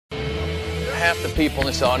half the people in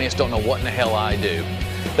this audience don't know what in the hell I do.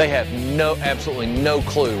 They have absolutely no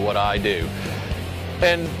clue what I do.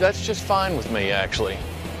 And that's just fine with me, actually.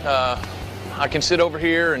 I can sit over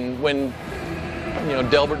here, and when,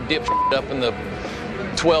 Delbert dips up in the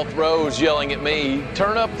 12th row is yelling at me,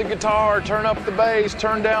 turn up the guitar, turn up the bass,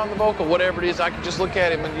 turn down the vocal, whatever it is, I can just look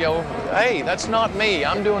at him and hey, that's not me.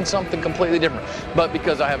 I'm doing something completely different. But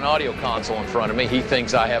because I have an audio console in front of me, he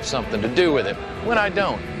thinks I have something to do with it, when I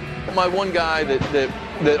don't. My one guy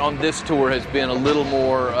that on this tour has been a little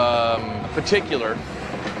more particular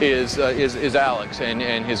is Alex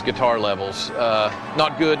and his guitar levels.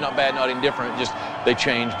 Not good, not bad, not indifferent, just they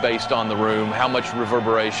change based on the room, how much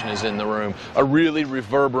reverberation is in the room. A really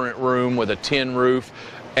reverberant room with a tin roof,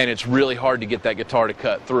 and it's really hard to get that guitar to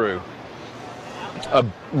cut through. A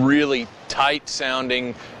really tight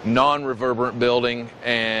sounding, non-reverberant building,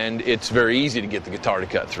 and it's very easy to get the guitar to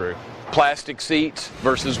cut through. Plastic seats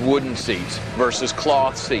versus wooden seats versus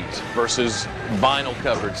cloth seats versus vinyl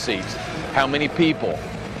covered seats. How many people?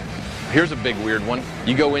 Here's a big weird one.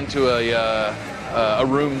 You go into a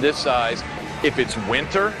room this size, if it's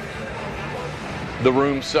winter, the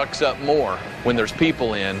room sucks up more when there's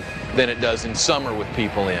people in than it does in summer with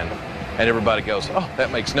people in. And everybody goes, oh,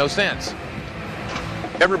 that makes no sense.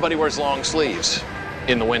 Everybody wears long sleeves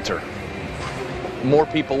in the winter. More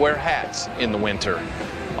people wear hats in the winter.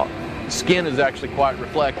 Skin is actually quite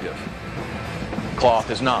reflective.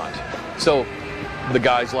 Cloth is not. So the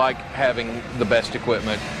guys like having the best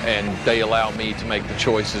equipment, and they allow me to make the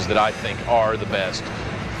choices that I think are the best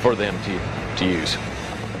for them to use.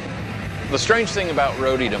 The strange thing about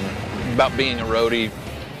roadiedom, about being a roadie,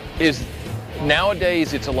 is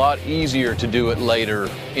nowadays it's a lot easier to do it later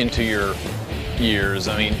into your years.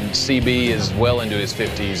 I mean, CB is well into his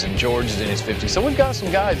 50s and George is in his 50s. So we've got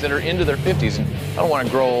some guys that are into their 50s, and I don't want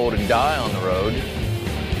to grow old and die on the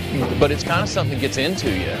road, but it's kind of something that gets into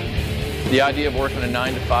you. The idea of working a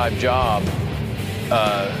 9-to-5 job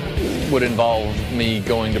would involve me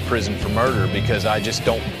going to prison for murder, because I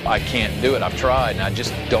can't do it. I've tried and I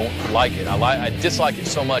just don't like it. I dislike it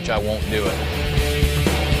so much I won't do it.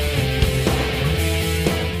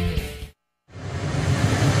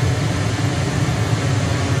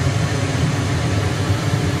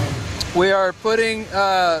 We are putting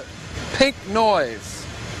pink noise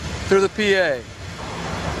through the PA,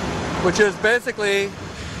 which is basically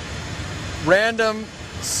random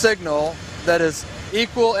signal that is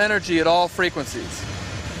equal energy at all frequencies.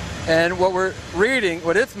 And what we're reading,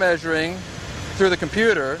 what it's measuring through the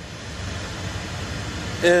computer,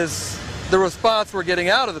 is the response we're getting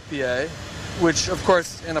out of the PA, which of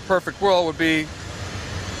course in a perfect world would be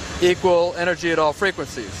equal energy at all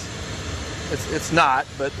frequencies. It's not,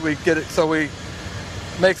 but we get it, so we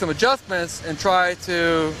make some adjustments and try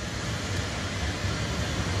to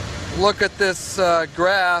look at this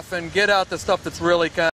graph and get out the stuff that's really kind of